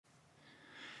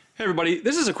Hey everybody,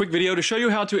 this is a quick video to show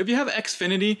you how to, if you have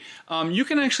Xfinity, you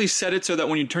can actually set it so that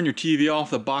when you turn your TV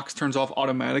off, the box turns off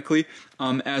automatically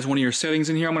as one of your settings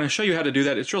in here. I'm going to show you how to do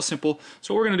that. It's real simple.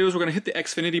 So what we're going to do is we're going to hit the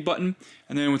Xfinity button,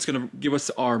 and then it's going to give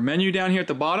us our menu down here at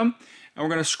the bottom, and we're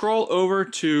going to scroll over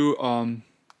to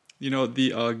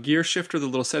the gear shifter, the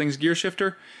little settings gear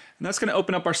shifter, and that's going to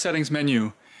open up our settings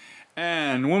menu.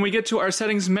 And when we get to our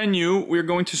settings menu, we're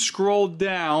going to scroll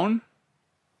down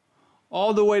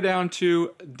all the way down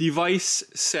to device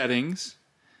settings,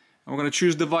 and we're going to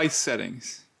choose device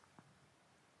settings.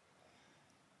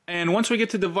 And once we get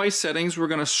to device settings, we're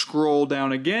going to scroll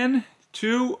down again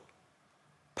to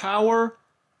power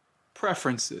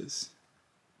preferences.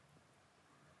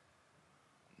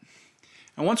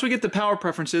 And once we get to power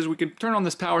preferences, we can turn on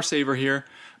this power saver here,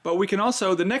 but we can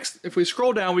also, if we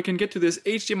scroll down, we can get to this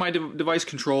HDMI device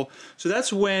control. So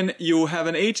that's when you have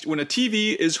when a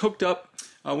TV is hooked up,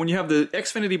 when you have the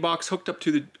Xfinity box hooked up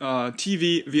to the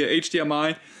TV via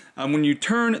HDMI, when you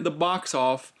turn the box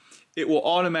off, it will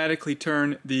automatically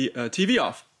turn the TV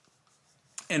off,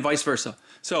 and vice versa.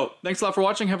 So thanks a lot for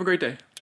watching. Have a great day.